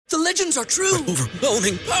The legends are true.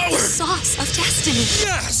 Overwhelming power! Sauce of destiny.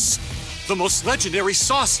 Yes! The most legendary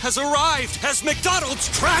sauce has arrived as McDonald's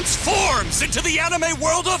transforms into the anime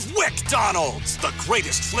world of WickDonald's. The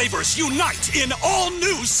greatest flavors unite in all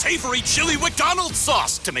new savory chili McDonald's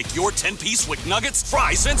sauce to make your 10-piece Wick Nuggets,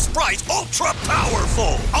 fries, and Sprite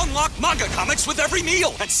ultra-powerful. Unlock manga comics with every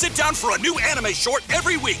meal and sit down for a new anime short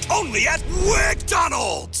every week only at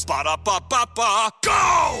WickDonald's. Ba-da-ba-ba-ba,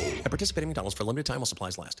 go! At participating McDonald's for a limited time while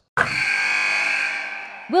supplies last.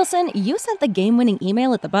 Wilson, you sent the game-winning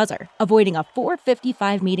email at the buzzer, avoiding a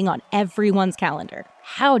 4:55 meeting on everyone's calendar.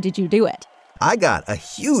 How did you do it? I got a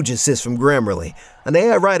huge assist from Grammarly, an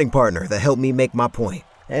AI writing partner that helped me make my point.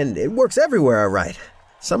 And it works everywhere I write.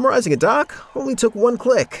 Summarizing a doc only took one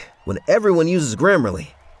click. When everyone uses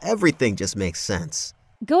Grammarly, everything just makes sense.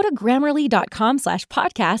 Go to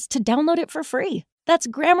Grammarly.com/podcast to download it for free. That's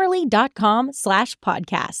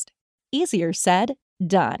Grammarly.com/podcast. Easier said,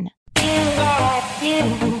 done.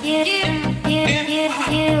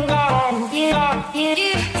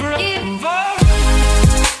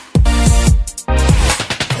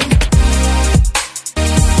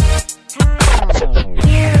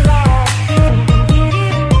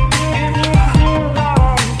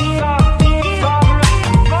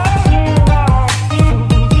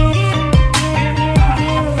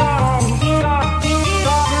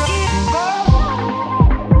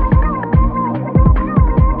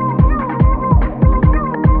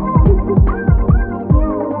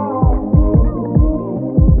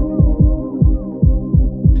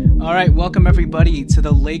 All right, welcome everybody to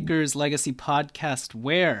the Lakers Legacy Podcast,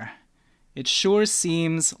 where it sure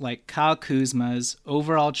seems like Kyle Kuzma's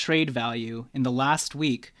overall trade value in the last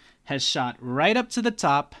week has shot right up to the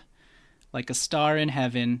top like a star in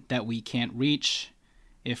heaven that we can't reach.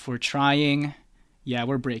 If we're trying, yeah,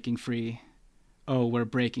 we're breaking free. Oh, we're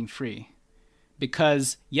breaking free.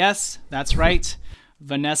 Because, yes, that's right,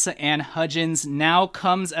 Vanessa Ann Hudgens now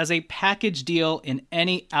comes as a package deal in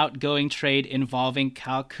any outgoing trade involving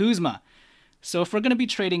Kyle Kuzma. So if we're going to be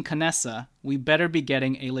trading Canessa, we better be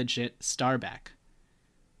getting a legit star back.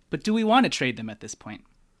 But do we want to trade them at this point?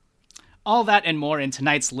 All that and more in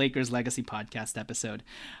tonight's Lakers Legacy Podcast episode.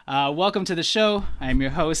 Welcome to the show. I'm your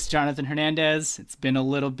host, Jonathan Hernandez. It's been a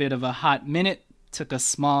little bit of a hot minute. Took a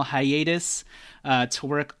small hiatus to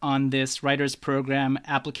work on this writer's program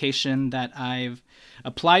application that I've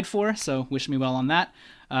applied for, so wish me well on that.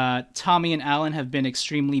 Tommy and Alan have been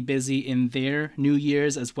extremely busy in their New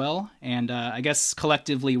Year's as well, and I guess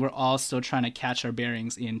collectively we're all still trying to catch our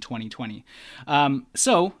bearings in 2020.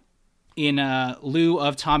 So, in lieu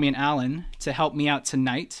of Tommy and Alan, to help me out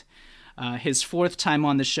tonight, his fourth time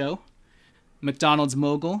on the show, McDonald's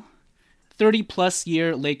mogul, 30-plus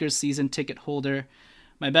year Lakers season ticket holder,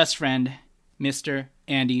 my best friend, Mr.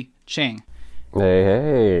 Andy Chang.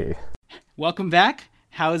 Hey. Welcome back.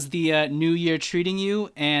 How's the new year treating you,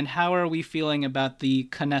 and how are we feeling about the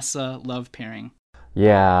Canessa love pairing?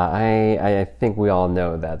 Yeah, I think we all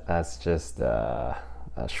know that that's just a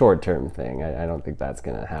short-term thing. I don't think that's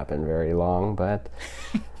going to happen very long, but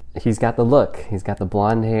he's got the look. He's got the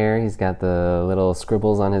blonde hair. He's got the little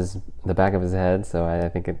scribbles on the back of his head, so I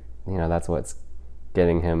think that's what's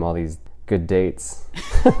getting him all these good dates.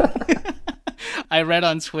 I read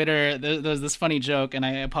on Twitter, there was this funny joke, and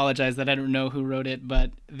I apologize that I don't know who wrote it,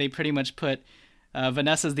 but they pretty much put,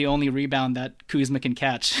 Vanessa's the only rebound that Kuzma can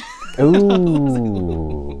catch.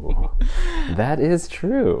 Ooh, that is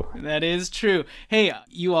true. That is true. Hey,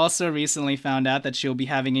 you also recently found out that you'll be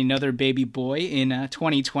having another baby boy in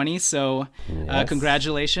 2020, so Yes.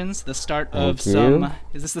 Congratulations. The start Thank of you.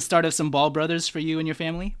 Is this the start of some Ball brothers for you and your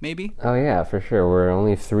family, maybe? Oh yeah, for sure. We're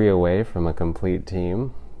only 3 away from a complete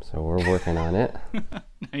team, so we're working on it.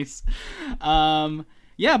 Nice.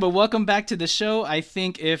 Yeah, but welcome back to the show. I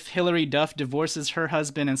think if Hillary Duff divorces her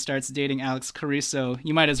husband and starts dating Alex Caruso,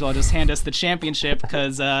 you might as well just hand us the championship,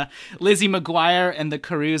 because Lizzie McGuire and the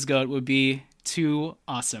Caruso goat would be too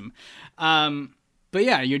awesome. But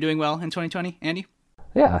yeah, you're doing well in 2020, Andy?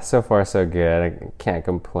 Yeah, so far so good. I can't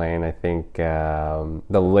complain. I think the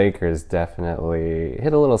Lakers definitely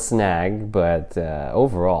hit a little snag, but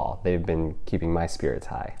overall, they've been keeping my spirits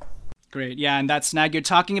high. Great. Yeah, and that snag you're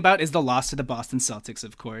talking about is the loss to the Boston Celtics,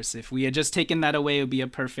 of course. If we had just taken that away, it would be a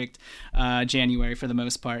perfect January for the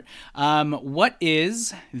most part. What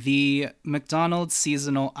is the McDonald's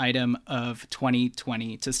seasonal item of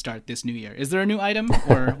 2020 to start this new year? Is there a new item,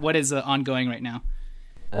 or what is ongoing right now?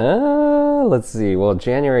 Let's see. Well,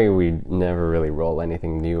 January, we never really roll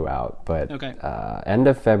anything new out, but Okay. End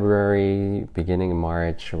of February, beginning of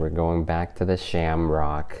March, we're going back to the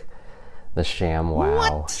Shamrock. The ShamWow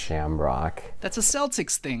What? Shamrock. That's a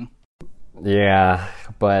Celtics thing. Yeah,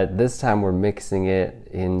 but this time we're mixing it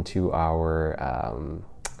into our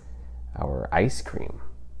ice cream.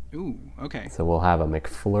 Ooh, okay. So we'll have a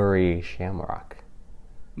McFlurry Shamrock.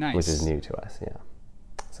 Nice. Which is new to us, yeah.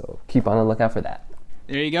 So keep on the lookout for that.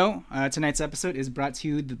 There you go. Tonight's episode is brought to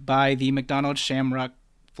you by the McDonald's Shamrock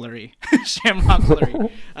Flurry. Shamrock Flurry.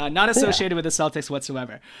 Not associated with the Celtics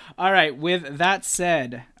whatsoever. All right, with that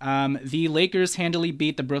said, the Lakers handily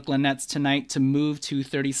beat the Brooklyn Nets tonight to move to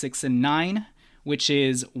 36-9, which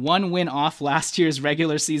is one win off last year's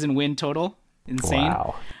regular season win total. Insane.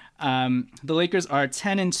 Wow. The Lakers are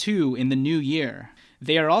 10-2 in the new year.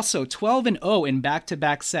 They are also 12-0 in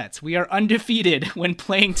back-to-back sets. We are undefeated when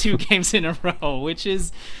playing 2 games in a row, which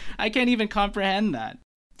is, I can't even comprehend that.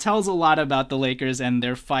 Tells a lot about the Lakers and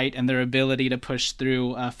their fight and their ability to push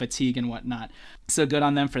through fatigue and whatnot. So good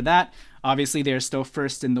on them for that. Obviously, they are still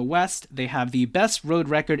first in the West. They have the best road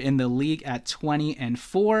record in the league at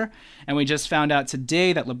 20-4. And we just found out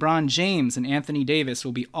today that LeBron James and Anthony Davis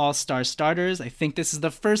will be all-star starters. I think this is the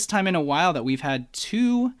first time in a while that we've had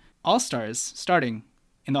 2 all-stars starting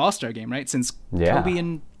in the All-Star game, right? Since Kobe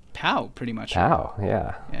and Pau, pretty much. Pau,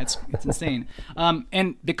 yeah. It's insane.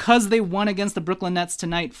 And because they won against the Brooklyn Nets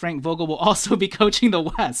tonight, Frank Vogel will also be coaching the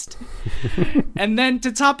West. And then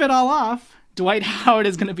to top it all off, Dwight Howard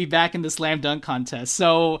is going to be back in the slam dunk contest.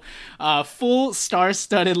 So full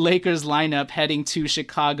star-studded Lakers lineup heading to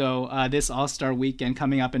Chicago this All-Star weekend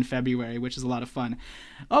coming up in February, which is a lot of fun.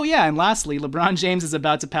 Oh yeah, and lastly, LeBron James is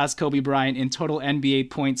about to pass Kobe Bryant in total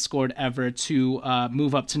NBA points scored ever to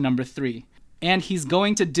move up to number 3. And he's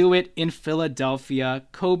going to do it in Philadelphia,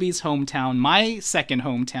 Kobe's hometown, my second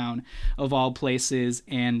hometown of all places.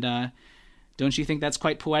 And don't you think that's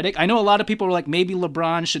quite poetic? I know a lot of people were like, maybe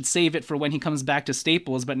LeBron should save it for when he comes back to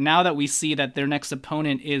Staples. But now that we see that their next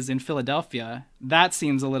opponent is in Philadelphia, that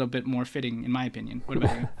seems a little bit more fitting, in my opinion. What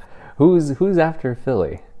about you? Who's after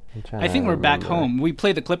Philly? I think we're back home. We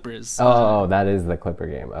play the Clippers. Oh, that is the Clipper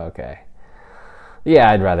game. Okay.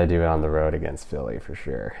 Yeah, I'd rather do it on the road against Philly for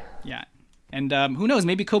sure. Yeah. And who knows,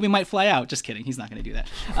 maybe Kobe might fly out. Just kidding. He's not going to do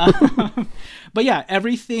that. But yeah,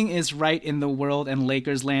 everything is right in the world and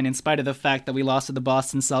Lakers land in spite of the fact that we lost to the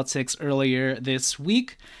Boston Celtics earlier this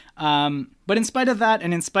week. But in spite of that,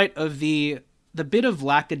 and in spite of the bit of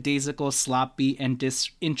lackadaisical, sloppy, and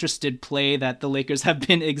disinterested play that the Lakers have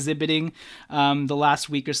been exhibiting the last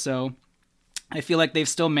week or so, I feel like they've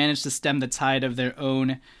still managed to stem the tide of their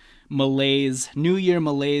own malaise, New Year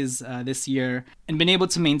malaise this year, and been able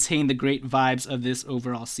to maintain the great vibes of this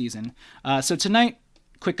overall season. So tonight,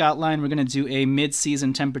 quick outline, we're going to do a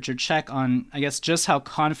mid-season temperature check on, I guess, just how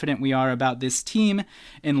confident we are about this team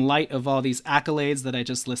in light of all these accolades that I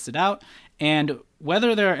just listed out, and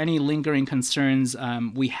whether there are any lingering concerns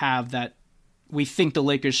we have that we think the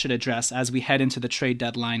Lakers should address as we head into the trade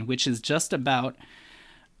deadline, which is just about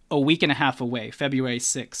a week and a half away, February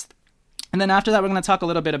 6th. And then after that, we're going to talk a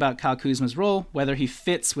little bit about Kyle Kuzma's role, whether he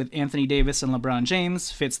fits with Anthony Davis and LeBron James,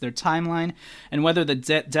 fits their timeline, and whether the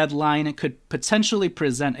deadline could potentially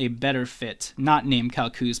present a better fit, not named Kyle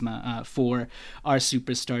Kuzma, for our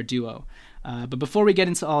superstar duo. But before we get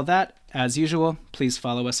into all that, as usual, please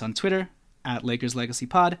follow us on Twitter,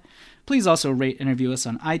 @LakersLegacyPod. Please also rate and review us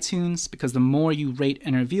on iTunes, because the more you rate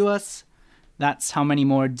and review us, that's how many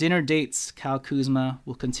more dinner dates Kyle Kuzma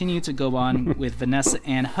will continue to go on with Vanessa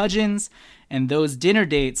Ann Hudgens, and those dinner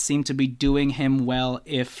dates seem to be doing him well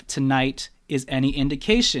if tonight is any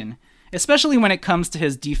indication, especially when it comes to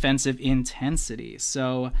his defensive intensity.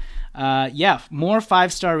 So, more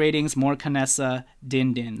 5-star ratings, more Canessa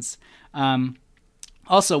din-dins.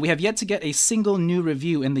 Also, we have yet to get a single new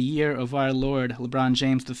review in the year of our Lord LeBron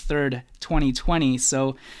James III, 2020,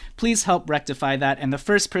 so please help rectify that. And the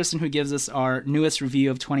first person who gives us our newest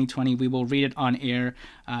review of 2020, we will read it on air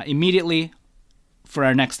immediately for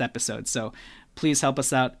our next episode. So please help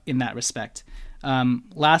us out in that respect.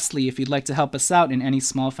 Lastly, if you'd like to help us out in any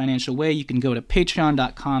small financial way, you can go to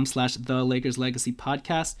patreon.com/The Lakers Legacy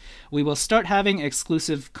Podcast. We will start having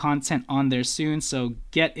exclusive content on there soon, so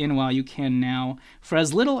get in while you can now for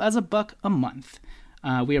as little as $1 a month.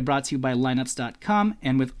 We are brought to you by lineups.com,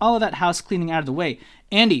 and with all of that house cleaning out of the way,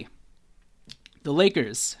 Andy, the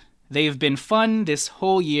Lakers, they've been fun this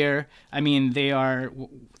whole year. I mean, they are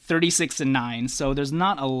 36-9, so there's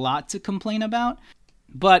not a lot to complain about.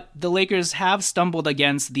 But the Lakers have stumbled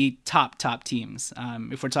against the top teams.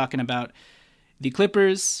 If we're talking about the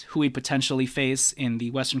Clippers, who we potentially face in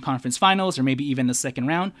the Western Conference Finals, or maybe even the second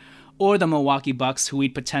round, or the Milwaukee Bucks, who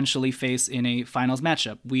we'd potentially face in a finals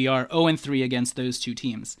matchup. We are 0-3 against those two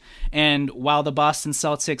teams. And while the Boston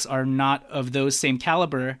Celtics are not of those same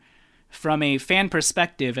caliber, from a fan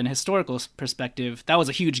perspective and historical perspective, that was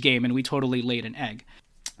a huge game and we totally laid an egg.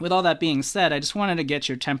 With all that being said, I just wanted to get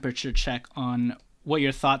your temperature check on what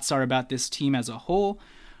your thoughts are about this team as a whole.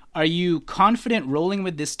 Are you confident rolling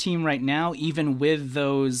with this team right now, even with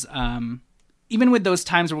those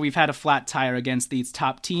times where we've had a flat tire against these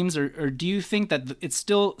top teams, or do you think that it's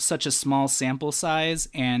still such a small sample size,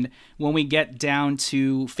 and when we get down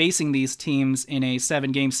to facing these teams in a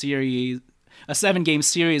 7-game series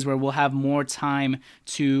where we'll have more time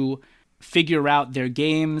to figure out their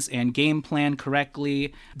games and game plan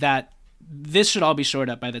correctly, that this should all be shored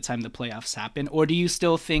up by the time the playoffs happen? Or do you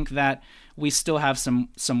still think that we still have some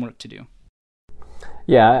work to do?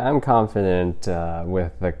 Yeah, I'm confident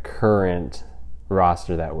with the current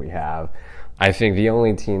roster that we have. I think the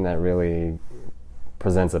only team that really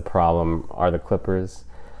presents a problem are the Clippers.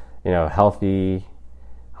 Healthy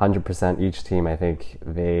 100% each team, I think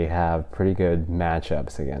they have pretty good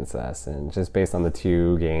matchups against us. And just based on the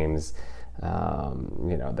 2 games,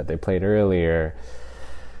 that they played earlier,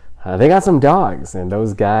 they got some dogs. And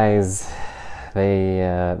those guys,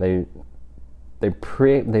 they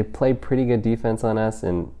play pretty good defense on us.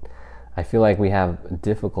 And I feel like we have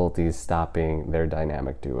difficulties stopping their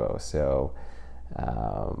dynamic duo. So,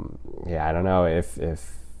 I don't know if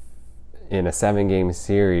in a 7-game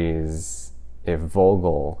series, if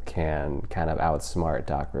Vogel can kind of outsmart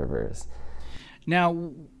Doc Rivers.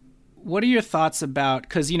 Now, what are your thoughts about,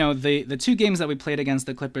 because, the 2 games that we played against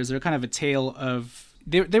the Clippers, they're kind of a tale of,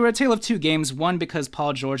 they were a tale of 2 games, one because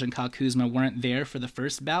Paul George and Kyle Kuzma weren't there for the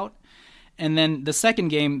first bout, and then the second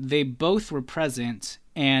game, they both were present,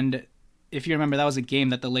 and if you remember, that was a game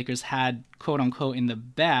that the Lakers had, quote-unquote, in the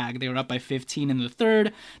bag. They were up by 15 in the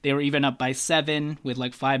third, they were even up by 7 with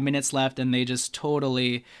like 5 minutes left, and they just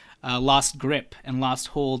totally lost grip and lost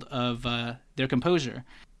hold of their composure.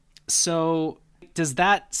 So does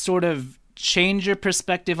that sort of change your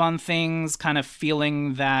perspective on things, kind of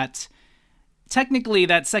feeling that technically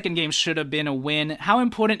that second game should have been a win? How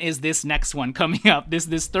important is this next one coming up,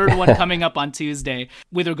 this third one coming up on Tuesday,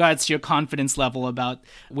 with regards to your confidence level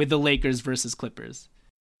with the Lakers versus Clippers?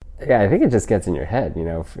 Yeah, I think it just gets in your head,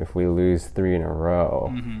 if we lose 3 in a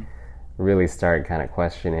row, really start kind of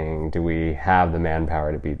questioning, do we have the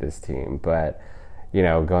manpower to beat this team? But,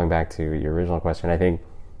 going back to your original question, I think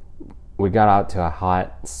we got out to a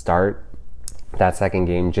hot start that second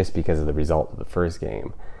game just because of the result of the first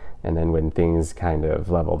game. And then when things kind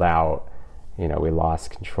of leveled out, we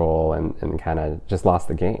lost control and kind of just lost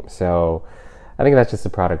the game. So I think that's just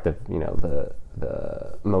a product of,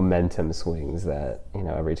 the momentum swings that,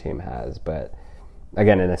 every team has. But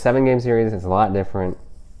again, in a 7-game series, it's a lot different.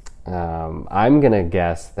 I'm going to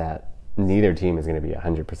guess that neither team is going to be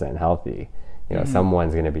 100% healthy.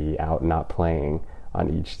 Someone's going to be out not playing on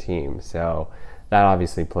each team. So that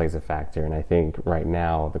obviously plays a factor. And I think right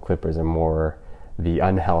now the Clippers are more the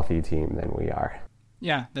unhealthy team than we are.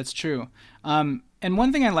 Yeah, that's true. And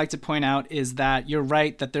one thing I'd like to point out is that you're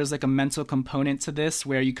right that there's like a mental component to this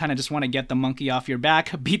where you kind of just want to get the monkey off your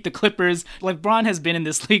back, beat the Clippers. LeBron has been in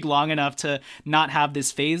this league long enough to not have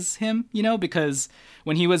this phase him, because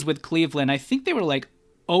when he was with Cleveland, I think they were like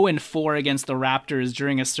 0-4 against the Raptors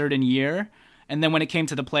during a certain year. And then when it came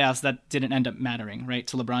to the playoffs, that didn't end up mattering, right,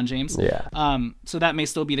 to LeBron James. Yeah. So that may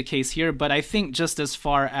still be the case here. But I think just as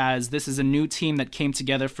far as this is a new team that came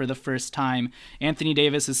together for the first time, Anthony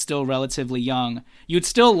Davis is still relatively young. You'd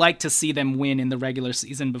still like to see them win in the regular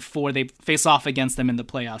season before they face off against them in the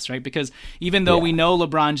playoffs, right? Because even though we know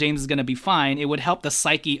LeBron James is going to be fine, it would help the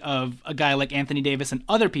psyche of a guy like Anthony Davis and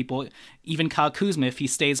other people, even Kyle Kuzma, if he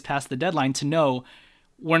stays past the deadline, to know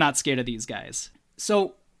we're not scared of these guys.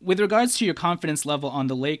 So with regards to your confidence level on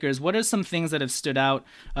the Lakers, what are some things that have stood out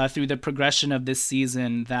through the progression of this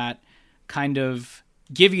season that kind of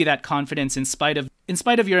give you that confidence in spite of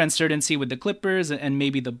your uncertainty with the Clippers and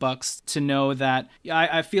maybe the Bucks, to know that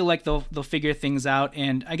I feel like they'll figure things out?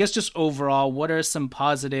 And I guess just overall, what are some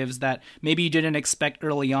positives that maybe you didn't expect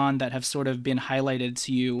early on that have sort of been highlighted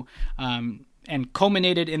to you and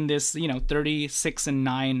culminated in this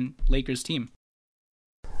 36-9 Lakers team?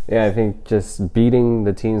 Yeah, I think just beating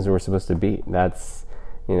the teams we're supposed to beat. That's,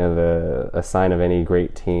 a sign of any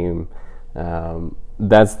great team.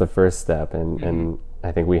 That's the first step. And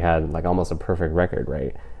I think we had like almost a perfect record,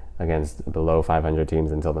 right, against below 500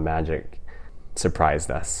 teams until the Magic surprised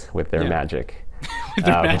us with their magic. With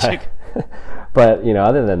their magic. But,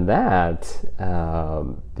 other than that,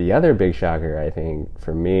 the other big shocker, I think,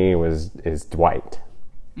 for me is Dwight.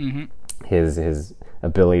 Mm-hmm. His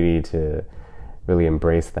ability to really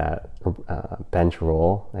embrace that bench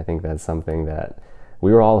role. I think that's something that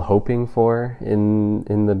we were all hoping for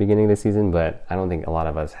in the beginning of the season, but I don't think a lot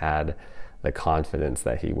of us had the confidence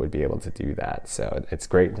that he would be able to do that. So it's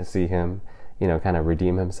great to see him, kind of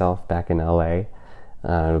redeem himself back in LA.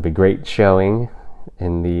 It'll be great showing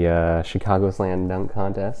in the Chicago Slam dunk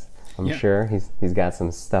contest. I'm sure he's got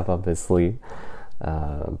some stuff up his sleeve.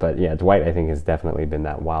 But yeah, Dwight, I think, has definitely been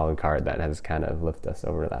that wild card that has kind of lifted us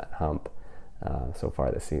over that hump so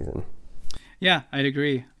far this season. Yeah, I'd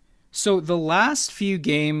agree. So the last few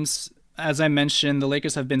games, as I mentioned, the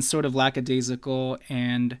Lakers have been sort of lackadaisical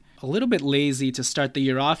and a little bit lazy to start the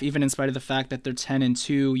year off, even in spite of the fact that they're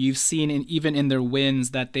 10-2. You've seen even in their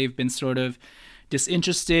wins that they've been sort of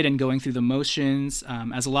disinterested and going through the motions.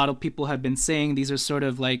 As a lot of people have been saying, these are sort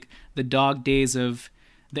of like the dog days of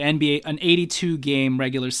the NBA, an 82-game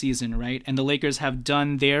regular season, right? And the Lakers have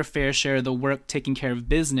done their fair share of the work taking care of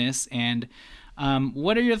business. And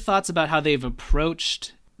what are your thoughts about how they've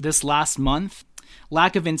approached this last month?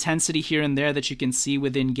 Lack of intensity here and there that you can see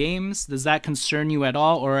within games. Does that concern you at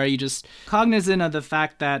all? Or are you just cognizant of the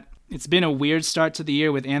fact that it's been a weird start to the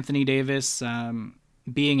year with Anthony Davis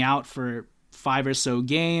being out for 5 or so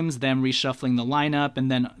games, them reshuffling the lineup, and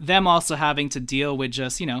then them also having to deal with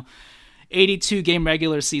just, 82-game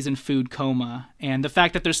regular season food coma, and the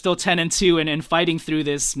fact that they're still 10-2 and fighting through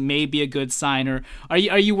this may be a good sign? Or are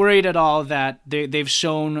you worried at all that they've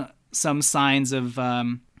shown some signs of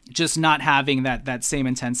just not having that same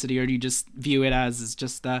intensity, or do you just view it as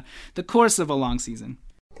just the course of a long season?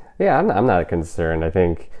 Yeah, I'm not concerned. I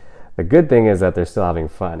think the good thing is that they're still having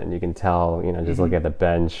fun, and you can tell, just look at the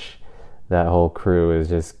bench, that whole crew is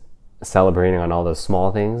just celebrating on all those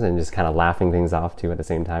small things and just kind of laughing things off too at the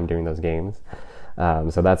same time during those games.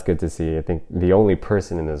 So that's good to see. I think the only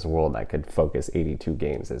person in this world that could focus 82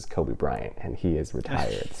 games is Kobe Bryant, and he is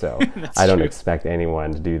retired. So I don't expect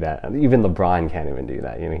anyone to do that. Even LeBron can't even do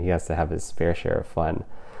that. He has to have his fair share of fun.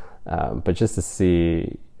 But just to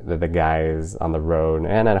see the guys on the road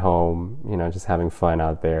and at home, just having fun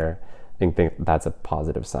out there, I think that's a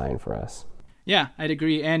positive sign for us. Yeah, I'd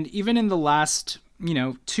agree. And even in the last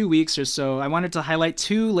 2 weeks or so, I wanted to highlight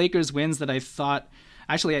 2 Lakers wins that I thought,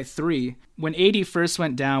 actually I had 3. When AD first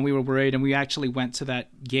went down, we were worried, and we actually went to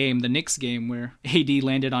that game, the Knicks game, where AD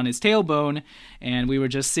landed on his tailbone, and we were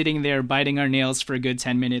just sitting there biting our nails for a good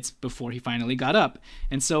 10 minutes before he finally got up.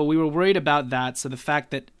 And so we were worried about that. So the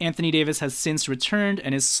fact that Anthony Davis has since returned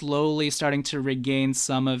and is slowly starting to regain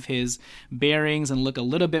some of his bearings and look a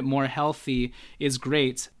little bit more healthy is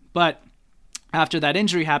great. But after that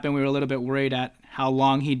injury happened, we were a little bit worried at how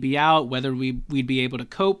long he'd be out, whether we'd be able to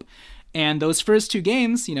cope. And those first 2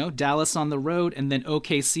 games, Dallas on the road and then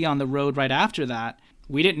OKC on the road right after that,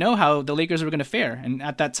 we didn't know how the Lakers were going to fare. And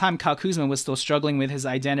at that time, Kuzma was still struggling with his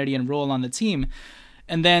identity and role on the team.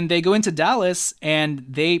 And then they go into Dallas and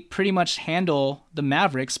they pretty much handle the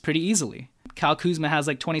Mavericks pretty easily. Kuzma has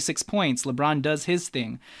like 26 points. LeBron does his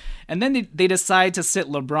thing. And then they decide to sit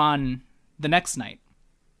LeBron the next night.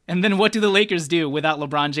 And then what do the Lakers do without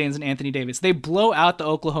LeBron James and Anthony Davis? They blow out the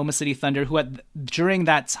Oklahoma City Thunder, who during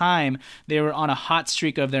that time, they were on a hot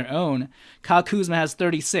streak of their own. Kuzma has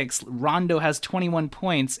 36. Rondo has 21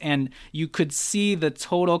 points. And you could see the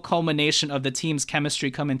total culmination of the team's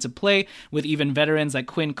chemistry come into play, with even veterans like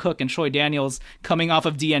Quinn Cook and Troy Daniels coming off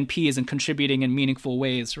of DNPs and contributing in meaningful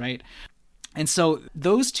ways, right? And so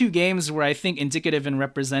those 2 games were, I think, indicative and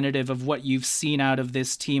representative of what you've seen out of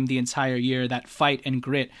this team the entire year, that fight and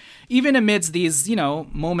grit, even amidst these,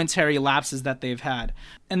 momentary lapses that they've had.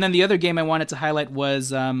 And then the other game I wanted to highlight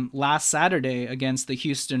was last Saturday against the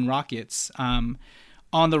Houston Rockets on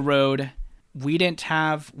the road. We didn't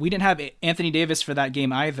have Anthony Davis for that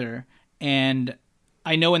game either. And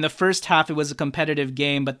I know in the first half it was a competitive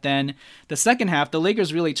game, but then the second half, the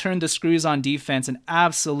Lakers really turned the screws on defense and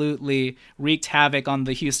absolutely wreaked havoc on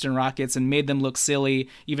the Houston Rockets and made them look silly,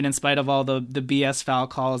 even in spite of all the BS foul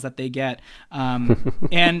calls that they get,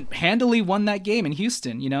 and handily won that game in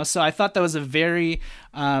Houston. So I thought that was a very,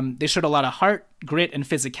 they showed a lot of heart, grit, and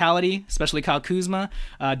physicality, especially Kuzma.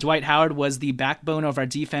 Dwight Howard was the backbone of our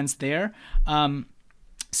defense there.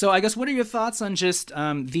 So I guess what are your thoughts on just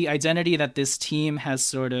the identity that this team has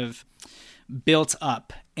sort of built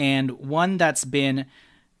up, and one that's been,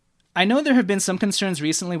 I know there have been some concerns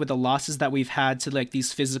recently with the losses that we've had to like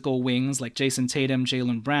these physical wings like Jason Tatum,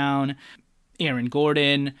 Jaylen Brown, Aaron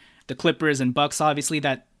Gordon, the Clippers and Bucks, obviously,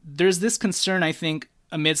 that there's this concern, I think,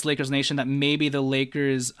 amidst Lakers Nation that maybe the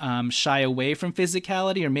Lakers shy away from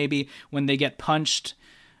physicality, or maybe when they get punched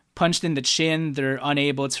in the chin, they're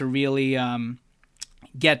unable to really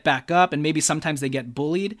get back up, and maybe sometimes they get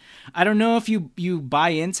bullied. I don't know if you buy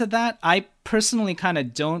into that. I personally kind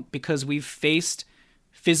of don't, because we've faced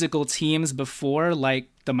physical teams before, like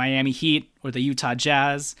the Miami Heat or the Utah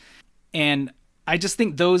Jazz. And I just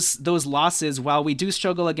think those losses, while we do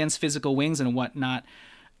struggle against physical wings and whatnot,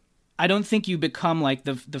 I don't think you become like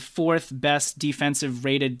the fourth best defensive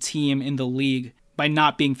rated team in the league by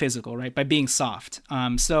not being physical, right? By being soft.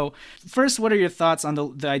 So first, what are your thoughts on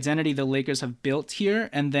the identity the Lakers have built here?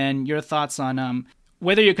 And then your thoughts on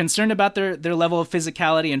whether you're concerned about their level of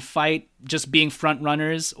physicality and fight just being front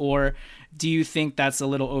runners, or do you think that's a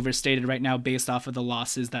little overstated right now based off of the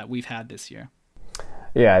losses that we've had this year?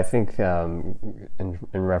 Yeah, I think in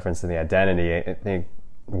reference to the identity, I think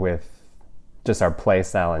with just our play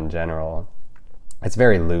style in general, it's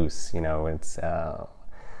very loose. It's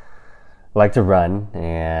like to run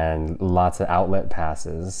and lots of outlet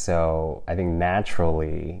passes. So I think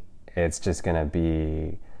naturally it's just going to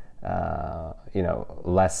be,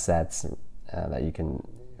 less sets that you can,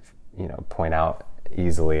 point out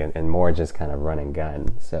easily and more just kind of run and gun.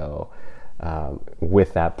 So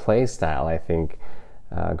with that play style, I think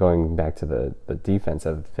going back to the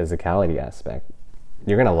defensive physicality aspect,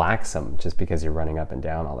 you're going to lack some just because you're running up and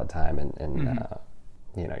down all the time. And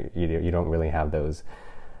you don't really have those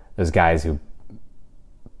guys who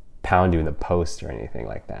pound you in the post or anything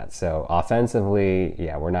like that. So offensively,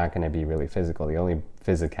 yeah, we're not going to be really physical. The only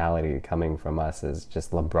physicality coming from us is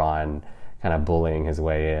just LeBron kind of bullying his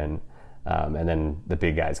way in, and then the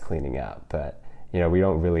big guys cleaning up. But we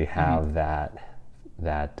don't really have that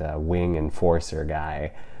wing enforcer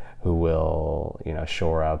guy who will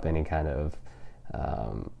shore up any kind of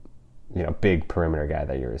big perimeter guy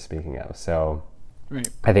that you were speaking of. So right.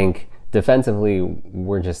 I think defensively,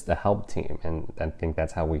 we're just a help team, and I think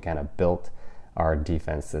that's how we kind of built our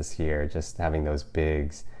defense this year, just having those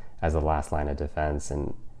bigs as the last line of defense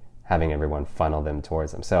and having everyone funnel them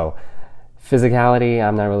towards them. So physicality,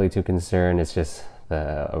 I'm not really too concerned. It's just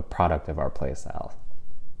a product of our play style.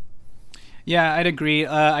 Yeah, I'd agree.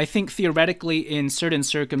 I think theoretically, in certain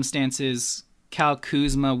circumstances, Kyle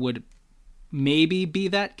Kuzma would maybe be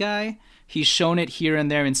that guy. He's shown it here and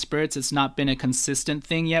there in spurts. It's not been a consistent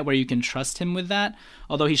thing yet where you can trust him with that,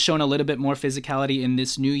 although he's shown a little bit more physicality in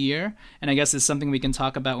this new year. And I guess it's something we can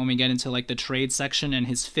talk about when we get into like the trade section and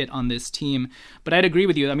his fit on this team. But I'd agree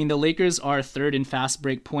with you. I mean, the Lakers are third in fast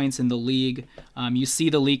break points in the league. You see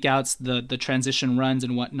the leak outs, the transition runs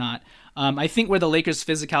and whatnot. I think where the Lakers'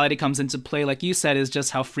 physicality comes into play, like you said, is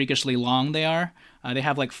just how freakishly long they are. They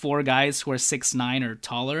have like 4 guys who are 6'9" or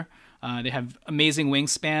taller. They have amazing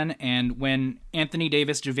wingspan, and when Anthony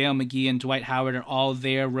Davis, JaVale McGee, and Dwight Howard are all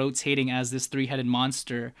there rotating as this three-headed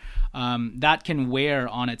monster, that can wear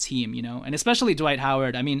on a team, and especially Dwight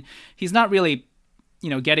Howard. I mean, he's not really,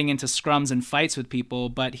 getting into scrums and fights with people,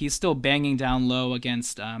 but he's still banging down low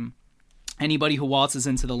against anybody who waltzes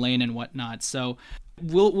into the lane and whatnot. So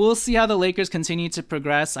we'll see how the Lakers continue to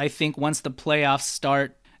progress. I think once the playoffs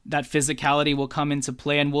start, that physicality will come into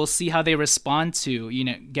play, and we'll see how they respond to,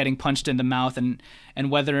 getting punched in the mouth and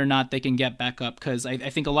whether or not they can get back up. Because I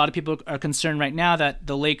think a lot of people are concerned right now that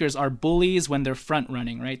the Lakers are bullies when they're front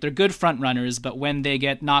running, right? They're good front runners, but when they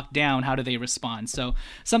get knocked down, how do they respond? So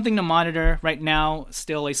something to monitor right now,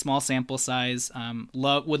 still a small sample size.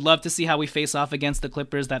 Would love to see how we face off against the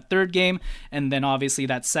Clippers that third game, and then obviously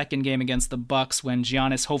that second game against the Bucks when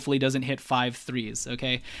Giannis hopefully doesn't hit 5 threes,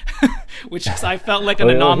 okay? Which I felt like an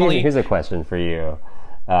anomaly. Here's a question for you.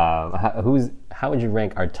 How would you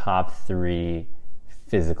rank our top 3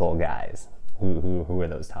 physical guys? Who are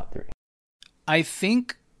those top 3? I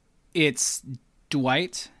think it's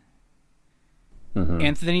Dwight,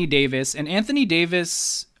 Anthony Davis, and Anthony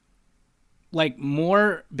Davis, like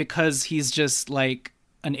more because he's just like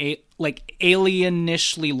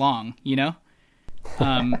alienishly long,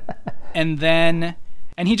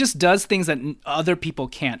 and he just does things that other people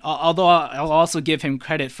can't. Although I'll also give him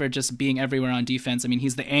credit for just being everywhere on defense. I mean,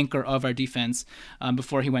 he's the anchor of our defense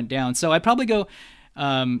before he went down. So I'd probably go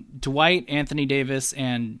Dwight, Anthony Davis,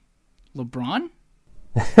 and LeBron.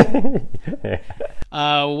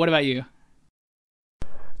 What about you?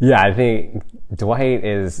 Yeah, I think Dwight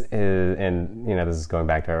is, and this is going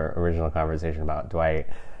back to our original conversation about Dwight.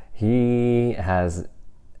 He has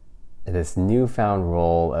this newfound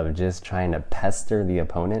role of just trying to pester the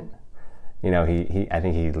opponent. I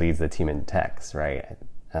think he leads the team in texts, right?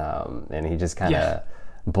 And he just kind of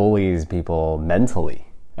bullies people mentally.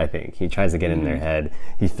 I think he tries to get in their head.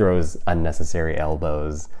 He throws unnecessary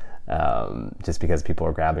elbows just because people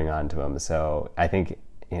are grabbing onto him. So I think,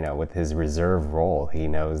 with his reserve role, he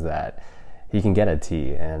knows that he can get a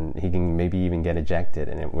T and he can maybe even get ejected,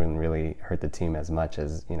 and it wouldn't really hurt the team as much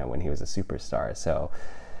as, when he was a superstar. So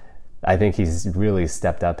I think he's really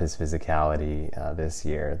stepped up his physicality this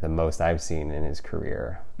year, the most I've seen in his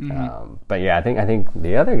career. But yeah, I think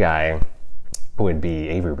the other guy would be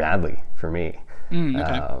Avery Bradley for me.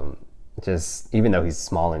 Okay. Just even though he's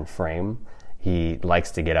small in frame, he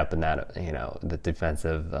likes to get up in that, the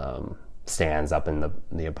defensive stands up in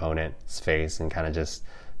the opponent's face and kind of just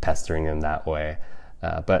pestering him that way.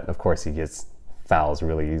 But of course, he gets fouls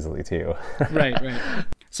really easily too. Right.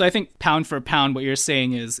 So I think pound for pound, what you're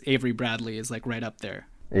saying is Avery Bradley is like right up there.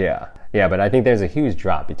 Yeah, but I think there's a huge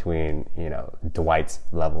drop between, Dwight's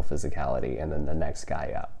level physicality and then the next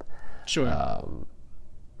guy up. Sure.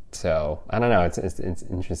 So I don't know. It's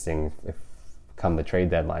interesting if come the trade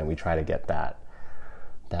deadline we try to get that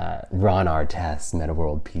Ron Artest Meta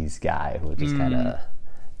World Peace guy who will just kind of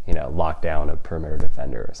lock down a perimeter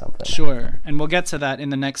defender or something. Sure. And we'll get to that in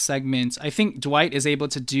the next segment. I think Dwight is able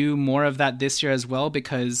to do more of that this year as well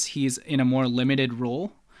because he's in a more limited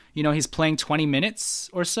role. He's playing 20 minutes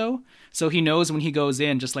or so. So he knows when he goes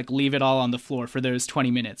in, just like leave it all on the floor for those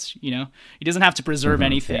 20 minutes. He doesn't have to preserve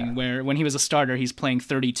anything where when he was a starter, he's playing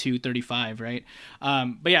 32, 35, right?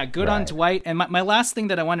 But yeah, good on Dwight. And my last thing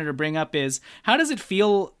that I wanted to bring up is how does it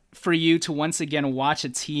feel for you to once again watch a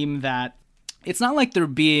team that it's not like they're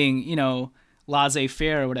being,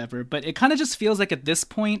 laissez-faire or whatever, but it kind of just feels like at this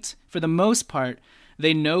point, for the most part,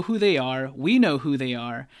 they know who they are, we know who they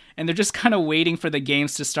are, and they're just kind of waiting for the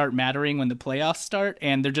games to start mattering when the playoffs start,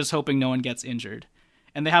 and they're just hoping no one gets injured.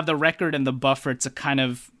 And they have the record and the buffer to kind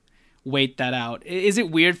of wait that out. Is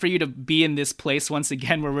it weird for you to be in this place once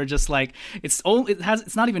again where we're just like, it's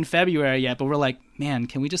not even February yet, but we're like, man,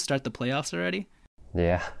 can we just start the playoffs already?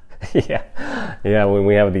 Yeah. Yeah, when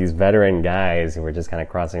we have these veteran guys who we're just kind of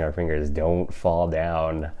crossing our fingers don't fall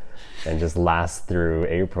down and just last through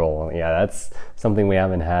April. Yeah, that's something we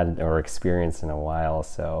haven't had or experienced in a while.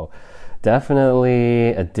 So definitely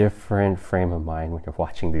a different frame of mind when you're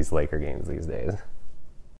watching these Laker games these days.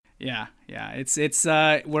 Yeah. It's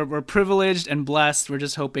we're privileged and blessed. We're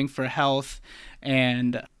just hoping for health,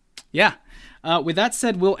 and yeah. With that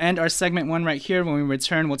said, we'll end our segment 1 right here. When we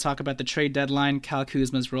return, we'll talk about the trade deadline, Kyle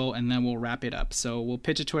Kuzma's role, and then we'll wrap it up. So we'll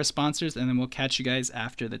pitch it to our sponsors, and then we'll catch you guys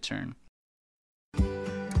after the turn.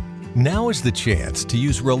 Now is the chance to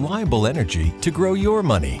use reliable energy to grow your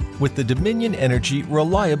money with the Dominion Energy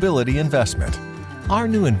Reliability Investment. Our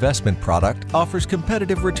new investment product offers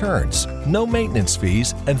competitive returns, no maintenance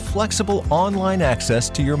fees, and flexible online access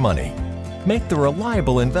to your money. Make the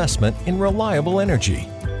reliable investment in reliable energy.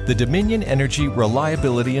 The Dominion Energy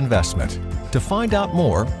Reliability Investment. To find out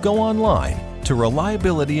more, go online to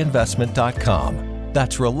reliabilityinvestment.com.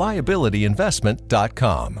 That's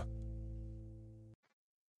reliabilityinvestment.com.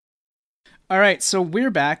 All right, so we're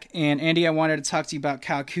back, and Andy, I wanted to talk to you about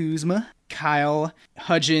Kyle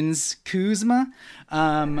Hudgens Kuzma.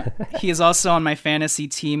 He is also on my fantasy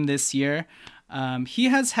team this year. He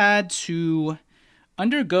has had to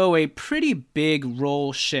undergo a pretty big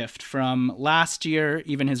role shift from last year,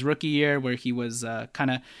 even his rookie year, where he was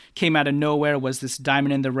kind of came out of nowhere, was this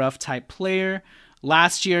diamond in the rough type player.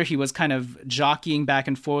 Last year, he was kind of jockeying back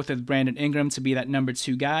and forth with Brandon Ingram to be that number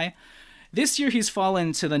 2 guy. This year, he's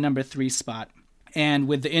fallen to the number 3 spot. And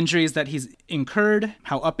with the injuries that he's incurred,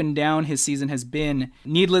 how up and down his season has been,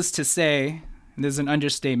 needless to say, there's an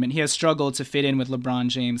understatement, he has struggled to fit in with LeBron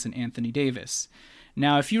James and Anthony Davis.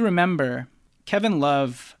 Now, if you remember, Kevin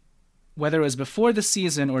Love, whether it was before the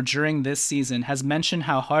season or during this season, has mentioned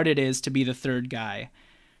how hard it is to be the third guy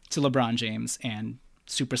to LeBron James and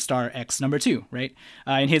superstar X number 2, right?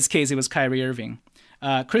 In his case, it was Kyrie Irving.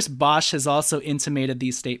 Chris Bosh has also intimated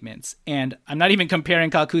these statements. And I'm not even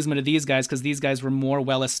comparing Kyle Kuzma to these guys because these guys were more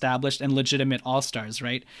well-established and legitimate all-stars,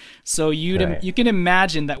 right? So you can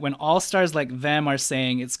imagine that when all-stars like them are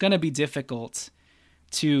saying it's going to be difficult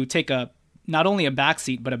to take not only a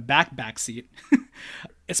backseat, but a backseat,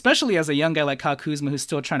 especially as a young guy like Kyle Kuzma who's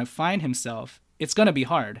still trying to find himself, it's going to be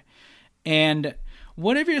hard. And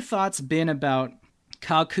what have your thoughts been about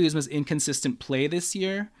Kyle Kuzma's inconsistent play this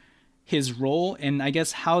year, his role, and I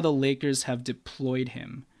guess how the Lakers have deployed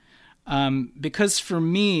him? Because for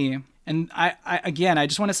me, and I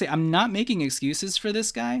just want to say I'm not making excuses for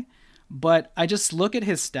this guy, but I just look at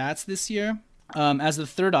his stats this year as the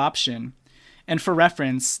third option. And for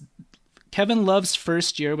reference, Kevin Love's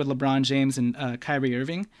first year with LeBron James and Kyrie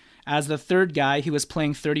Irving, as the third guy, he was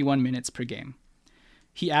playing 31 minutes per game.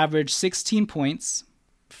 He averaged 16 points,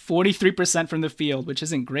 43% from the field, which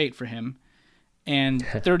isn't great for him, and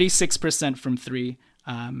 36% from 3.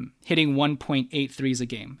 hitting 1.8 threes a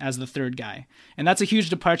game as the third guy. And that's a huge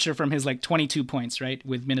departure from his 22 points, right,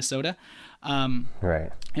 with Minnesota. Right.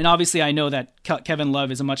 And obviously I know that Kevin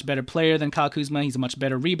Love is a much better player than Kyle Kuzma. He's a much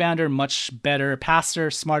better rebounder, much better passer,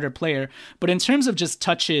 smarter player. But in terms of just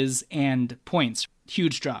touches and points,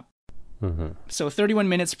 huge drop. Mm-hmm. So 31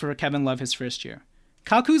 minutes for Kevin Love his first year.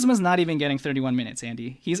 Kyle Kuzma's not even getting 31 minutes,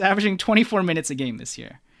 Andy. He's averaging 24 minutes a game this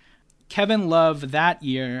year. Kevin Love that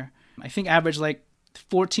year, I think averaged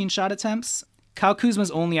 14 shot attempts. Kyle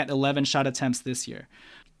Kuzma's only at 11 shot attempts this year.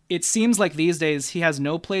 It seems like these days he has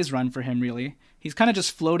no plays run for him, really. He's kind of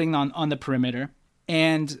just floating on the perimeter.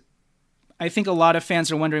 And I think a lot of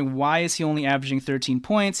fans are wondering, why is he only averaging 13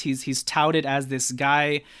 points? He's touted as this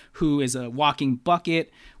guy who is a walking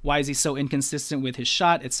bucket. Why is he so inconsistent with his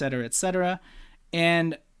shot, et cetera, et cetera?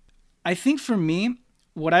 And I think for me,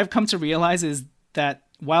 what I've come to realize is that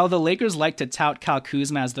while the Lakers like to tout Kyle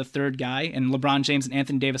Kuzma as the third guy, and LeBron James and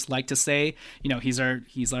Anthony Davis like to say, he's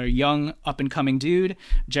our young up-and-coming dude.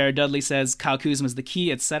 Jared Dudley says Kyle Kuzma is the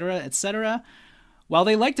key, et cetera, et cetera. While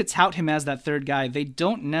they like to tout him as that third guy, they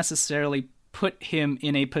don't necessarily put him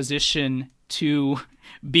in a position to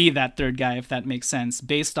be that third guy, if that makes sense,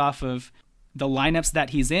 based off of the lineups that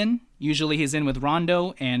he's in. Usually he's in with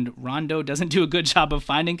Rondo, and Rondo doesn't do a good job of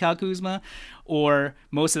finding Kyle Kuzma, or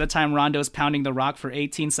most of the time Rondo's pounding the rock for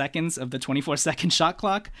 18 seconds of the 24-second shot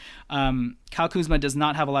clock. Kyle Kuzma does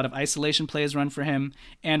not have a lot of isolation plays run for him,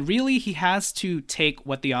 and really he has to take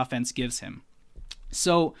what the offense gives him.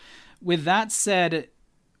 So with that said,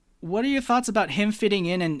 what are your thoughts about him fitting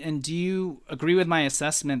in, and do you agree with my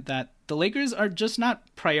assessment that the Lakers are just not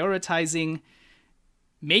prioritizing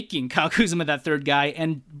making Kyle Kuzma that third guy?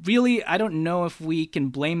 And really, I don't know if we can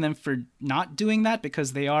blame them for not doing that,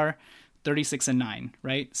 because they are 36-9,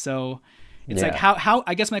 right? So it's how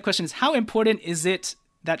I guess my question is, how important is it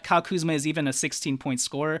that Kyle Kuzma is even a 16-point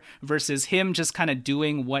scorer versus him just kind of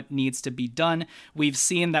doing what needs to be done? We've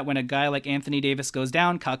seen that when a guy like Anthony Davis goes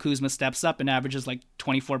down, Kyle Kuzma steps up and averages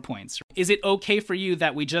 24 points. Is it okay for you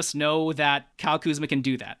that we just know that Kyle Kuzma can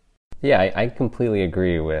do that? Yeah, I completely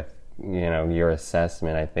agree with your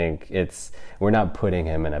assessment. I think we're not putting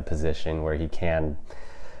him in a position where he can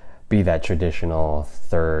be that traditional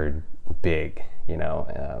third big,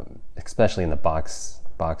 especially in the box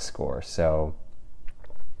score. So,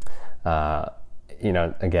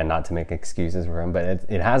 again, not to make excuses for him, but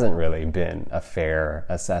it hasn't really been a fair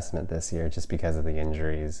assessment this year just because of the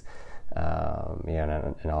injuries,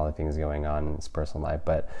 and all the things going on in his personal life.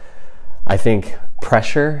 But I think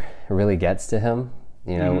pressure really gets to him.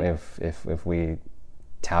 If we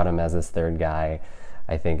tout him as this third guy,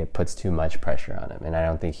 I think it puts too much pressure on him, and I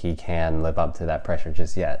don't think he can live up to that pressure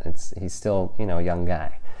just yet. He's still, a young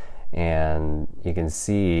guy, and you can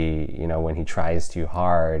see, when he tries too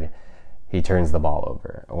hard, he turns the ball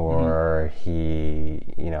over, or he's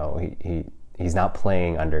not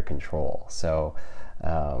playing under control. So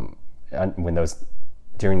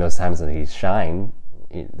during those times that he's shined,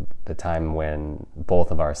 the time when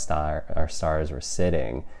both of our stars were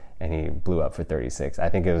sitting and he blew up for 36, I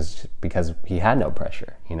think it was because he had no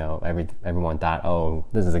pressure. Everyone thought, oh,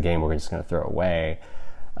 this is a game we're just going to throw away,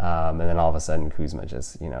 and then all of a sudden Kuzma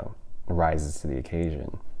just rises to the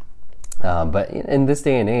occasion. But in this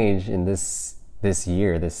day and age, in this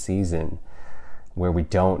year, this season, where we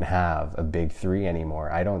don't have a big three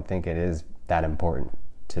anymore, I don't think it is that important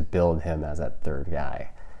to build him as that third guy.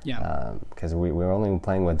 Yeah. Because we're only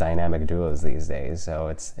playing with dynamic duos these days, so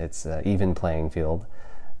it's an even playing field.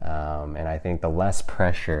 And I think the less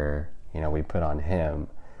pressure we put on him,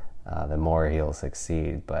 the more he'll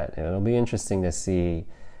succeed. But it'll be interesting to see,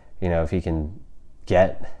 if he can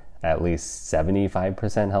get at least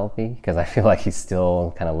 75% healthy, because I feel like he's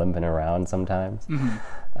still kind of limping around sometimes.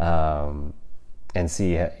 Mm-hmm. And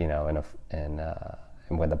see, and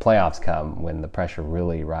when the playoffs come, when the pressure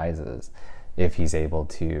really rises, if he's able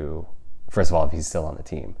to, first of all, if he's still on the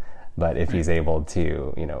team, but if he's able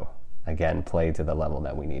to, again, play to the level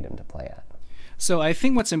that we need him to play at. So I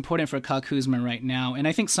think what's important for Kyle Kuzma right now, and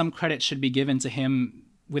I think some credit should be given to him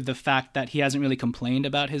with the fact that he hasn't really complained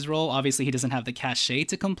about his role. Obviously, he doesn't have the cachet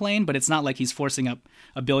to complain, but it's not like he's forcing up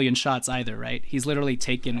a billion shots either, right? He's literally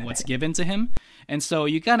taken what's given to him. And so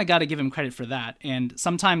you kind of got to give him credit for that. And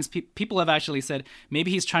sometimes people have actually said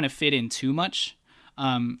maybe he's trying to fit in too much,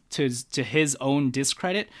 to his own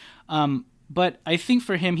discredit. But I think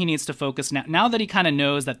for him, he needs to focus now that he kind of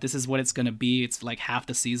knows that this is what it's going to be. It's like half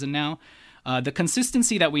the season now. The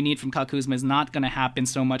consistency that we need from Kyle Kuzma is not going to happen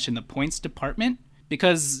so much in the points department,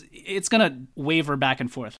 because it's going to waver back and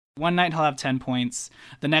forth. One night he'll have 10 points.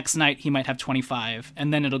 The next night he might have 25,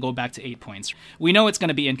 and then it'll go back to 8 points. We know it's going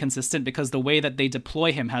to be inconsistent because the way that they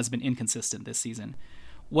deploy him has been inconsistent this season.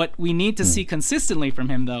 What we need to see consistently from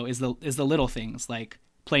him, though, is the little things, like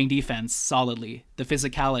playing defense solidly, the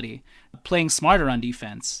physicality, playing smarter on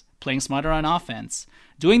defense, playing smarter on offense,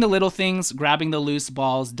 doing the little things, grabbing the loose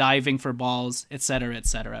balls, diving for balls, etc.,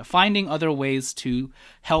 etc., finding other ways to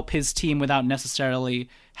help his team without necessarily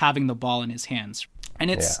having the ball in his hands. And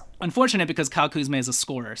it's unfortunate because Kyle Kuzma is a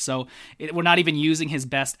scorer, so we're not even using his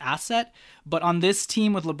best asset. But on this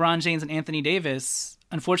team with LeBron James and Anthony Davis,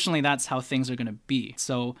 unfortunately, that's how things are going to be.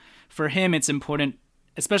 So for him, it's important,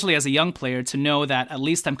 especially as a young player, to know that at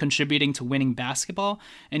least I'm contributing to winning basketball.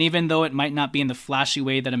 And even though it might not be in the flashy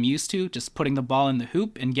way that I'm used to, just putting the ball in the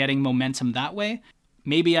hoop and getting momentum that way,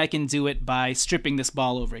 maybe I can do it by stripping this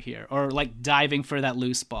ball over here, or like diving for that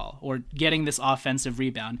loose ball, or getting this offensive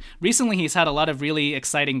rebound. Recently, he's had a lot of really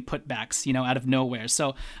exciting putbacks, out of nowhere.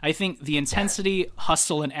 So I think the intensity,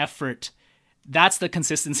 hustle, and effort, that's the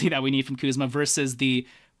consistency that we need from Kuzma versus the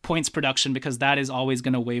points production, because that is always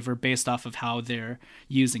going to waver based off of how they're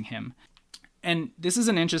using him. And this is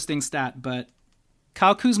an interesting stat, but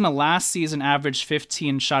Kyle Kuzma last season averaged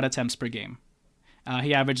 15 shot attempts per game.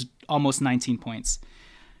 He averaged almost 19 points.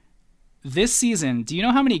 This season, do you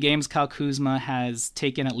know how many games Kyle Kuzma has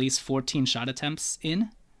taken at least 14 shot attempts in?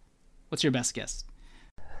 What's your best guess?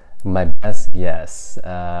 My best guess,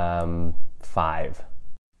 5.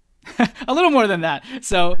 A little more than that.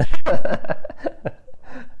 So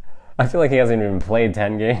I feel like he hasn't even played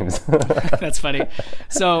 10 games. That's funny.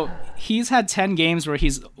 So he's had 10 games where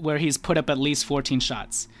he's put up at least 14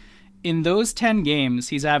 shots. In those 10 games,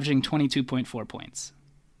 he's averaging 22.4 points.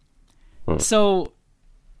 So,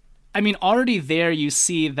 already there you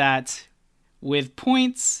see that with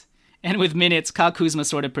points and with minutes, Kyle Kuzma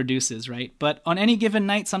sort of produces, right? But on any given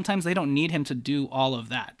night, sometimes they don't need him to do all of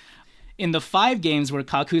that. In the 5 games where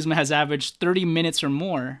Kyle Kuzma has averaged 30 minutes or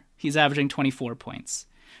more, he's averaging 24 points.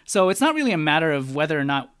 So it's not really a matter of whether or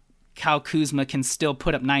not Kyle Kuzma can still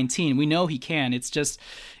put up 19. We know he can. It's just,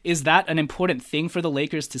 is that an important thing for the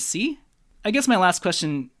Lakers to see? I guess my last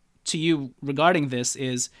question to you regarding this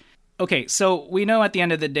is, okay, so we know at the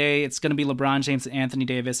end of the day, it's going to be LeBron James and Anthony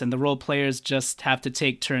Davis, and the role players just have to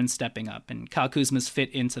take turns stepping up, and Kyle Kuzma's fit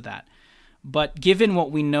into that. But given what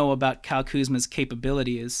we know about Kyle Kuzma's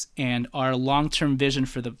capabilities and our long-term vision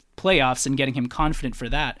for the playoffs and getting him confident for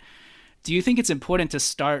that, do you think it's important to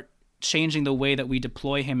start changing the way that we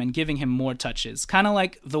deploy him and giving him more touches? Kind of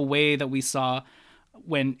like the way that we saw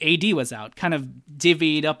when AD was out, kind of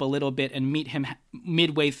divvied up a little bit and meet him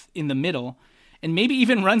midway in the middle, and maybe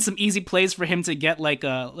even run some easy plays for him to get like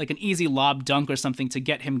an easy lob dunk or something to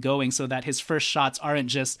get him going so that his first shots aren't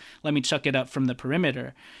just, let me chuck it up from the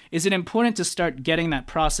perimeter. Is it important to start getting that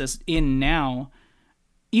process in now,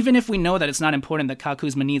 even if we know that it's not important that Kyle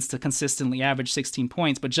Kuzma needs to consistently average 16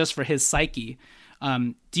 points, but just for his psyche,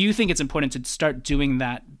 do you think it's important to start doing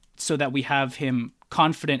that so that we have him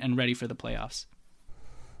confident and ready for the playoffs?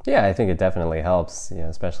 Yeah, I think it definitely helps,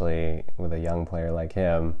 especially with a young player like